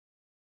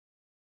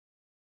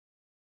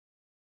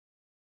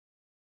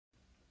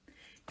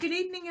Good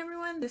evening,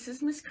 everyone. This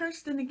is Miss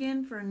Kirsten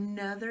again for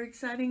another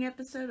exciting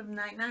episode of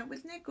Night-Night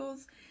with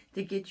Nichols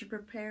to get you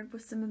prepared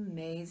with some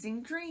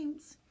amazing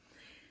dreams.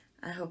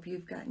 I hope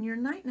you've gotten your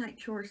night-night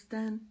chores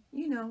done.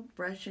 You know,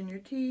 brushing your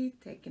teeth,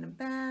 taking a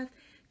bath,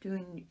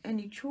 doing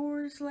any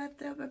chores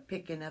left over,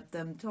 picking up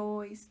them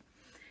toys.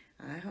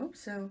 I hope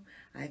so.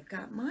 I've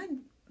got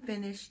mine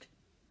finished.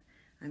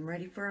 I'm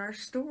ready for our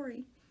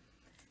story.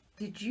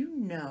 Did you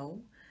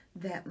know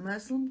that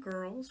Muslim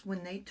girls,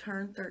 when they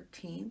turn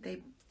 13,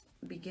 they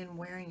begin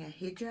wearing a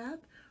hijab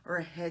or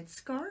a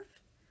headscarf?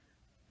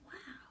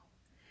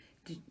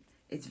 Wow.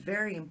 It's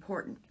very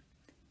important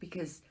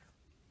because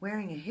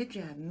wearing a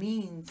hijab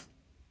means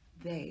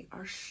they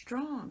are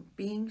strong,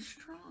 being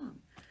strong.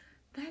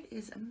 That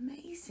is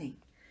amazing.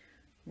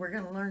 We're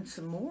going to learn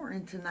some more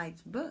in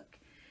tonight's book.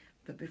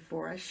 But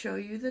before I show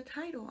you the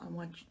title, I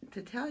want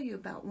to tell you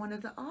about one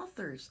of the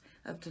authors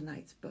of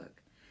tonight's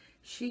book.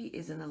 She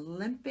is an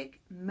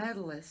Olympic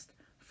medalist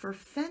for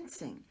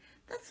fencing.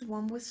 That's the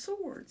one with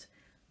swords.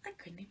 I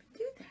couldn't even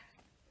do that.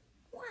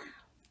 Wow.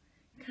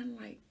 Kind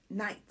of like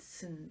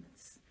knights and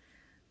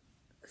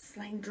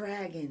slaying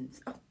dragons.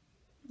 Oh,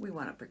 we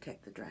want to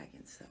protect the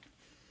dragons, though.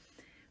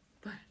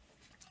 But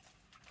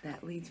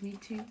that leads me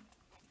to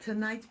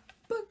tonight's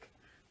book,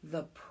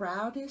 The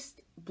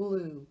Proudest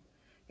Blue,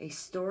 a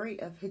story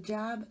of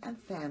hijab and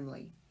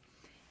family.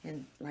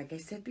 And like I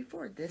said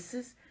before, this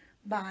is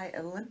by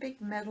Olympic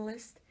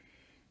medalist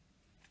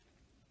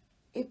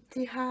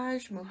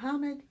Ibtihaj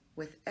Muhammad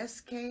with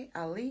S.K.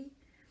 Ali,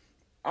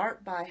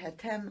 art by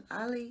Hatem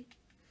Ali,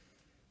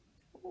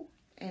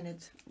 and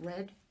it's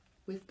read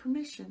with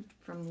permission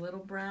from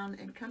Little Brown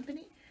and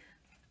Company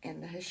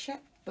and the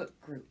Hachette Book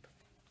Group.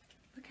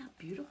 Look how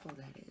beautiful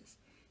that is.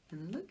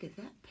 And look at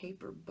that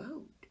paper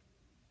boat.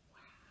 Wow.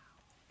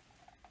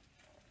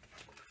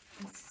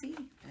 Let's see,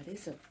 that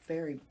is a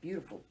very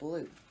beautiful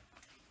blue.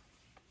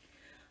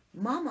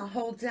 Mama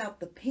holds out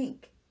the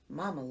pink.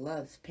 Mama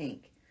loves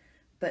pink.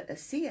 But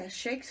Asiya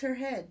shakes her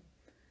head.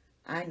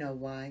 I know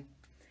why.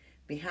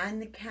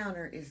 Behind the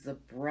counter is the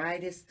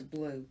brightest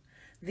blue,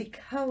 the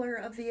color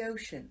of the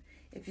ocean.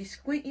 If you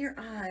squint your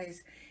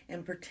eyes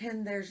and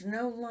pretend there's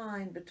no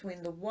line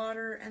between the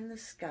water and the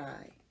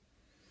sky.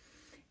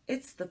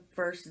 It's the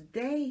first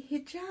day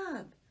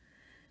hijab.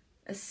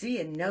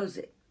 Asiya knows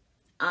it.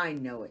 I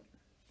know it.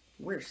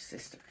 We're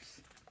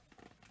sisters.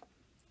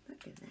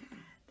 Look at that.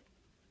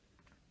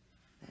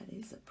 That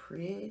is a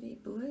pretty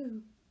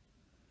blue.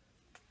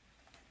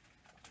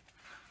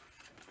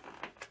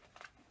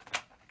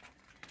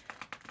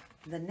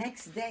 The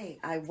next day,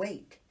 I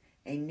wait.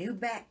 A new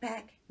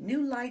backpack,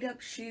 new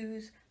light-up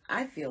shoes.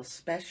 I feel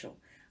special.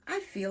 I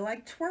feel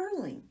like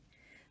twirling.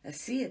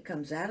 Asiya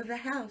comes out of the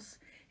house,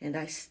 and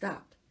I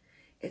stop.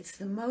 It's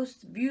the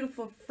most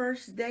beautiful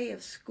first day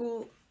of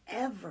school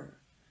ever.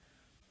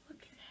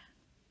 Look at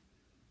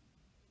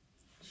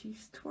that.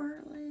 She's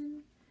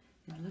twirling.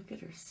 And look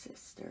at her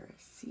sister,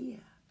 Asiya.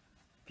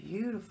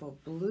 Beautiful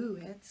blue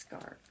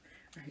headscarf,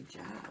 or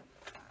hijab.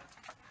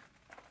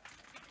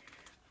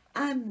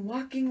 I'm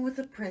walking with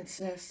a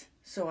princess,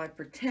 so I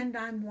pretend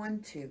I'm one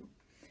too.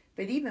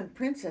 But even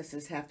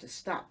princesses have to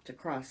stop to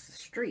cross the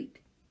street.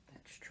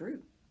 That's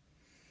true.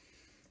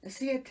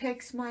 Asiya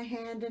takes my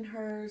hand in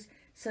hers,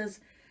 says,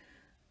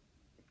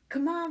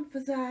 "Come on,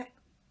 Faiza,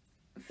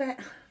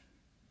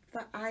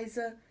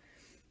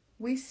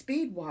 we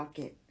speed walk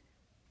it."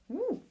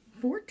 Ooh,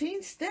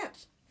 14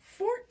 steps,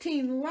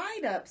 14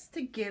 light-ups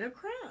to get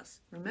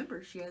across.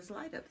 Remember, she has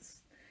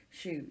light-ups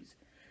shoes.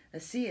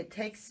 Asiya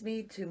takes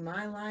me to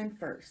my line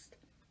first,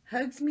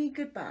 hugs me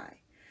goodbye.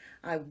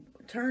 I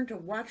turn to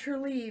watch her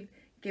leave,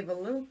 give a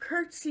little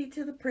curtsy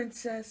to the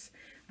princess,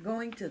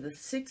 going to the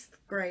 6th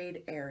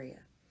grade area.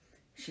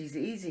 She's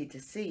easy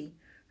to see.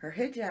 Her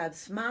hijab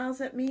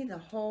smiles at me the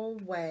whole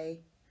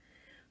way.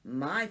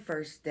 My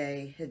first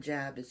day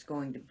hijab is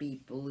going to be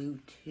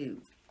blue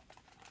too.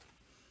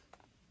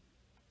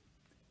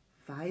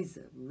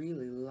 Faiza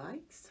really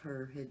likes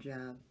her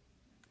hijab,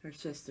 her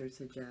sister's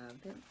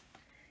hijab.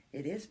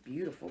 It is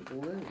beautiful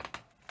blue.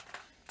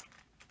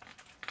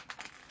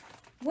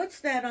 "What's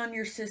that on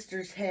your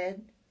sister's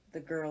head?" the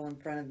girl in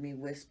front of me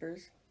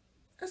whispers.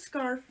 "A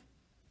scarf,"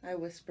 I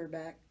whisper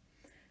back.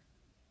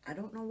 I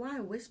don't know why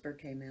a whisper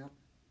came out.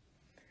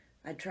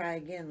 I try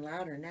again,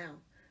 louder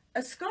now.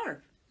 "A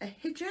scarf, a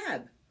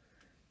hijab."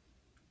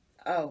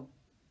 "Oh,"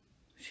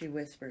 she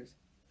whispers.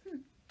 Okay.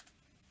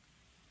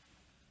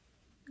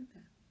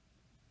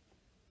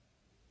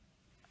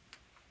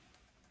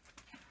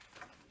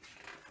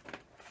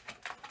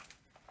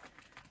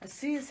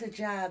 Asiya's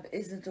hijab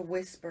isn't a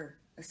whisper.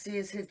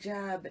 Asiya's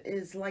hijab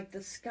is like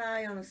the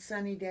sky on a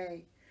sunny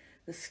day.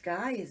 The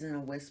sky isn't a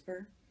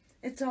whisper.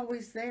 It's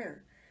always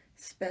there,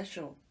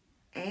 special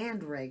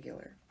and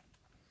regular.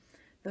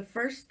 The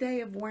first day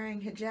of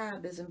wearing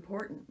hijab is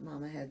important,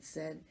 Mama had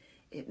said.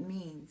 It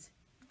means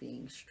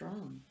being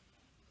strong.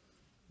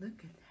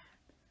 Look at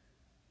that.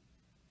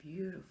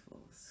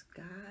 Beautiful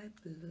sky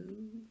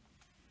blue.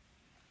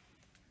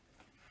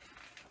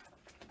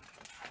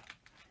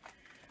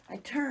 I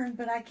turn,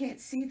 but I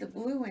can't see the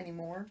blue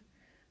anymore.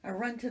 I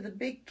run to the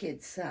big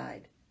kid's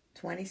side.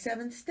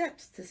 27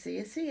 steps to see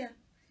Asiya.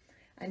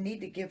 I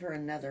need to give her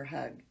another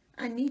hug.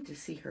 I need to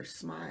see her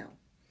smile.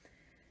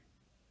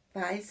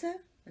 Faiza?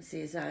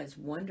 Asiya's eyes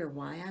wonder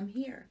why I'm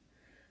here.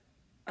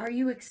 Are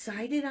you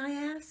excited, I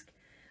ask,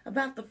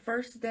 about the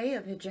first day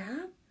of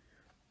hijab?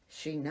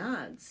 She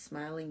nods,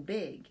 smiling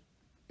big,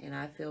 and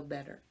I feel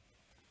better.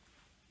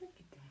 Look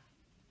at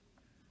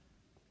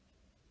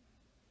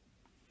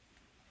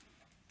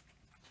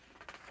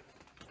that.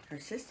 Her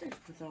sister's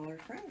with all her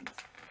friends.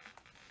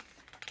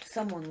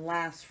 Someone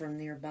laughs from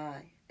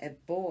nearby, a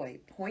boy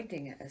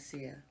pointing at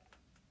Asiya.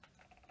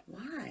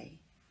 Why?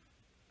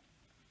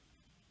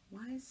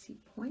 Why is he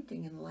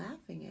pointing and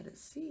laughing at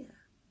Asiya?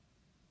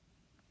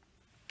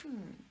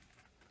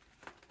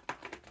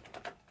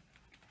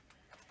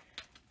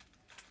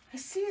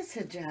 Asiya's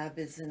hijab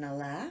isn't a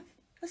laugh.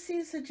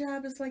 Asiya's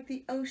hijab is like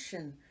the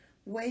ocean,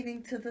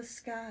 waving to the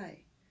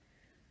sky.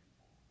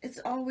 It's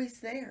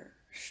always there,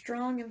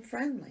 strong and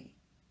friendly.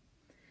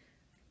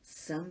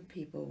 Some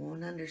people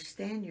won't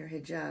understand your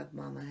hijab,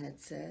 Mama had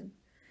said.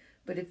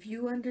 But if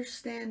you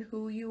understand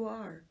who you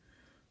are,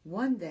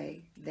 one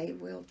day they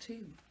will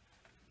too.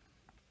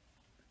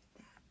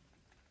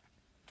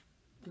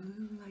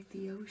 Blue like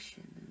the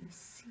ocean and the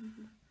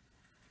sea.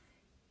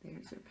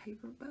 There's her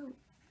paper boat.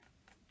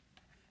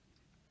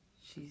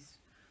 She's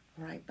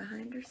right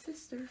behind her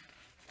sister.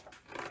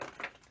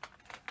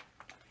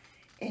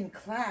 In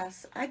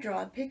class, I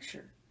draw a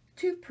picture.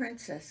 2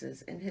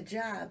 princesses in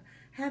hijab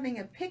having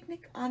a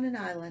picnic on an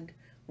island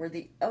where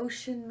the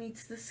ocean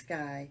meets the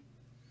sky.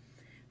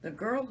 The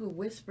girl who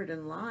whispered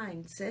in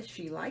line says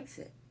she likes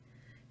it.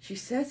 She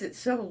says it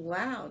so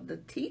loud, the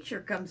teacher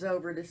comes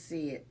over to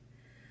see it.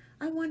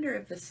 I wonder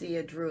if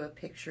Asiya drew a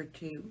picture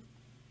too.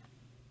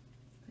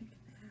 Look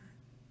at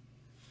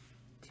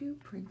that. 2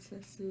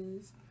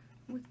 princesses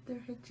with their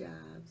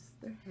hijabs,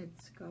 their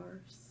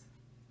headscarves.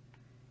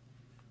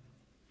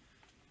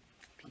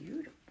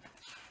 Beautiful.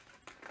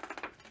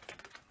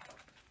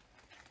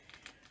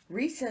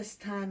 Recess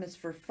time is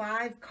for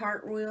 5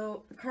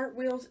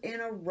 cartwheels in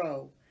a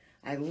row.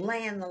 I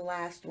land the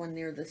last one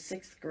near the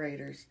 6th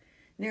graders,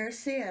 near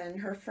Asiya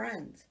and her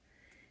friends,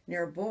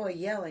 near a boy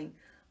yelling,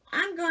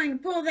 "I'm going to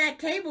pull that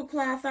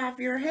tablecloth off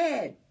your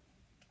head."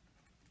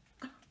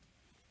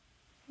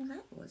 Well,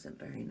 that wasn't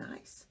very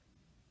nice.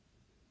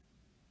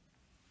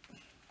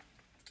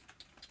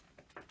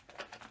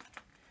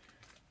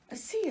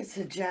 Asiya's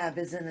hijab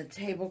isn't a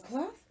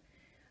tablecloth.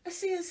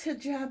 Asiya's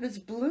hijab is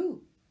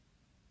blue.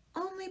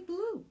 Only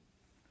blue.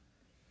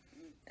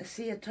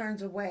 Asiya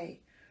turns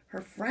away.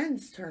 Her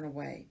friends turn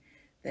away.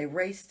 They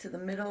race to the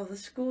middle of the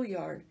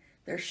schoolyard,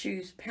 their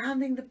shoes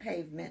pounding the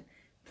pavement,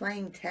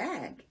 playing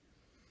tag.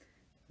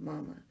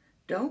 Mama,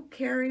 don't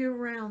carry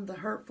around the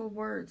hurtful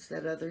words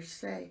that others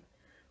say.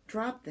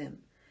 Drop them.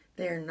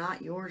 They are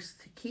not yours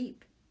to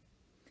keep.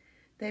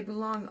 They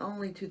belong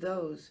only to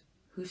those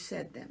who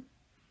said them.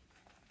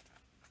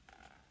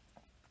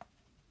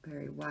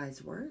 Very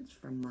wise words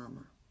from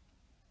Mama.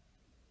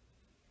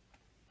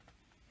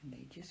 And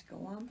they just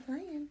go on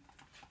playing.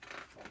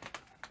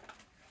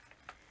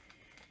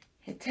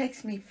 It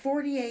takes me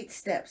 48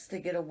 steps to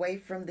get away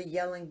from the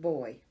yelling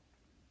boy.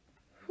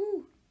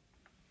 Whew.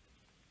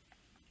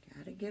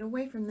 Gotta get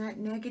away from that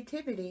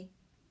negativity.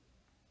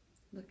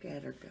 Look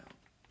at her go.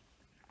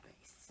 Her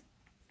face.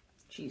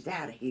 She's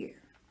out of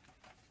here.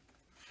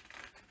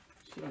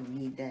 She don't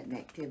need that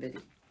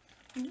negativity.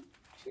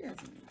 She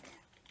doesn't need that.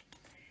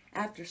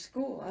 After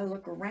school, I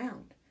look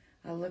around.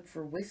 I look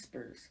for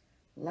whispers,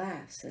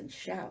 laughs, and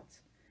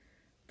shouts.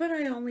 But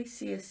I only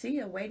see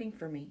Asiya waiting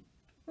for me,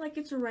 like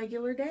it's a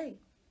regular day.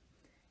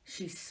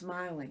 She's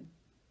smiling,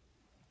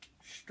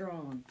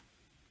 strong.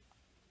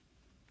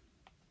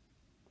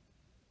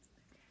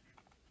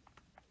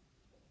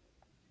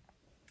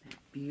 That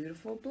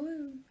beautiful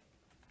blue.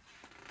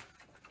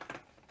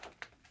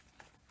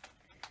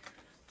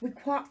 We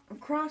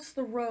cross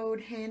the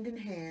road hand in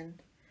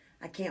hand.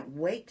 I can't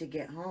wait to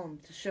get home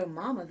to show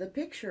Mama the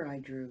picture I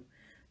drew,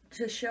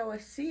 to show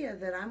Asiya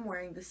that I'm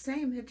wearing the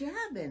same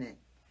hijab in it.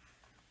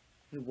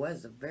 It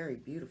was a very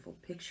beautiful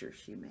picture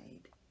she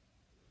made.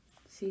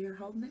 See her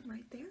holding it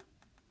right there?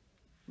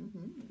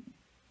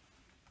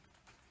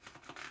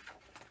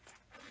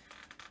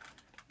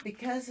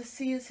 Because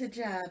Asiya's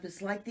hijab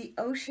is like the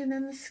ocean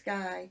and the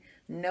sky,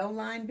 no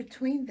line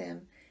between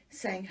them,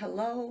 saying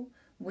hello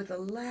with a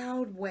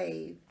loud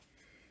wave,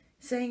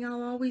 saying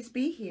I'll always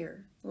be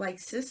here, like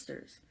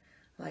sisters,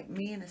 like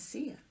me and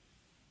Asiya.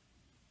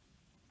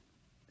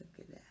 Look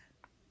at that.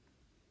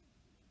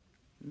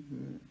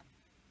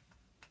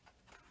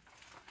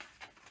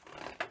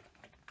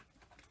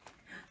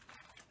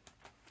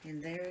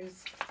 And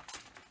there's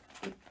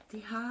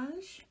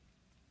Ibtihaj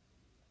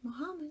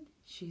Muhammad.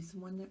 She's the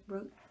one that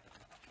wrote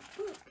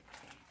the book.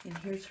 And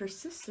here's her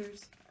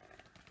sisters,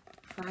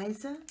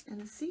 Faiza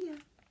and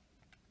Asiya.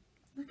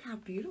 Look how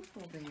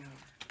beautiful they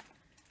are.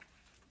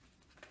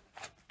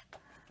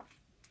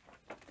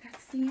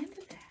 That's the end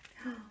of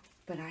that.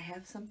 But I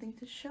have something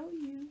to show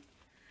you.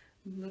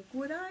 Look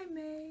what I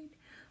made.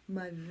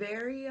 My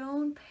very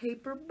own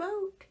paper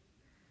boat.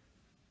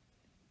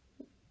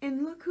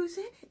 And look who's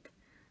in it.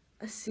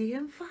 Asiya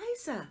and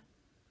Faiza.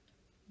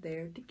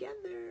 They're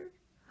together.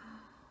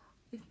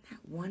 Isn't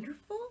that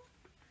wonderful?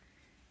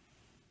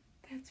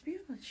 That's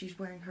beautiful. She's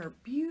wearing her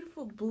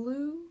beautiful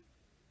blue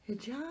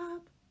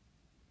hijab,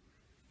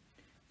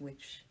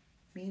 which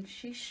means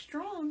she's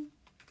strong.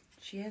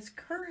 She has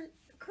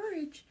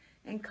courage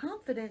and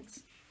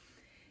confidence.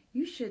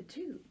 You should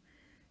too.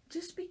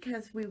 Just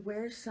because we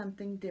wear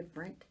something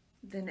different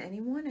than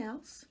anyone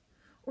else,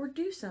 or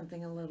do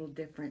something a little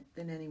different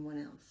than anyone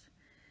else,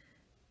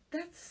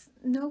 that's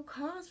no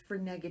cause for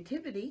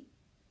negativity.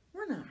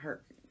 We're not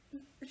hurt.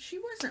 She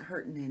wasn't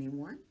hurting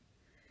anyone.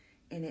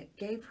 And it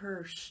gave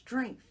her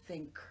strength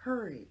and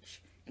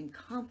courage and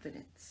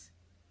confidence.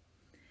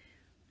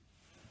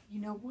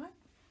 You know what?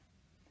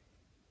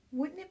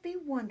 Wouldn't it be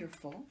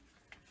wonderful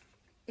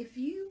if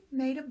you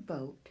made a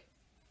boat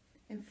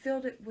and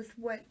filled it with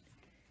what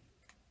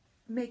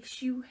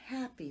makes you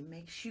happy,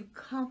 makes you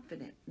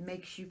confident,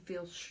 makes you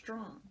feel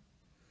strong?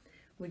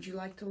 Would you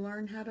like to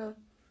learn how to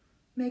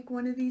make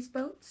one of these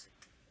boats?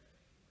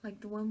 Like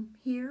the one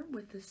here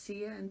with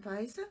Asiya and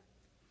Faiza?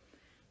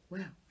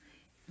 Well,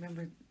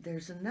 remember,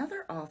 there's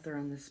another author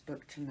on this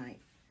book tonight.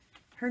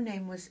 Her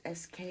name was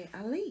S.K.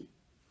 Ali.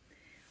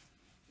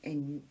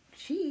 And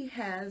she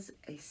has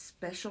a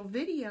special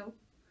video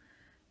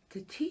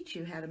to teach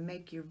you how to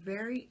make your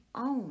very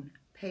own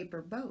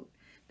paper boat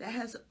that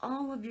has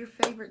all of your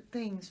favorite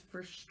things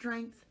for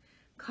strength,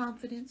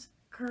 confidence,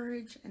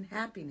 courage, and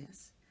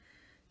happiness.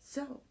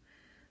 So,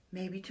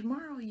 maybe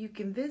tomorrow you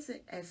can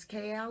visit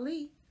S.K.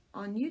 Ali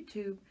on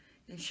YouTube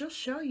and she'll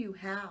show you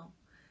how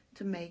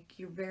to make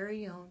your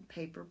very own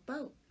paper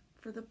boat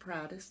for the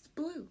proudest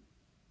blue.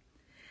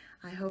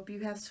 I hope you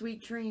have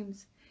sweet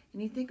dreams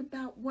and you think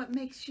about what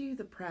makes you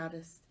the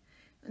proudest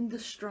and the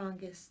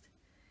strongest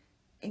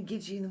and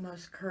gives you the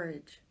most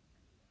courage.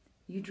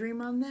 You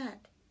dream on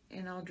that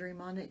and I'll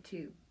dream on it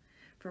too.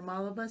 From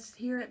all of us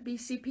here at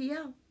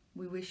BCPL,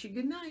 we wish you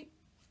good night.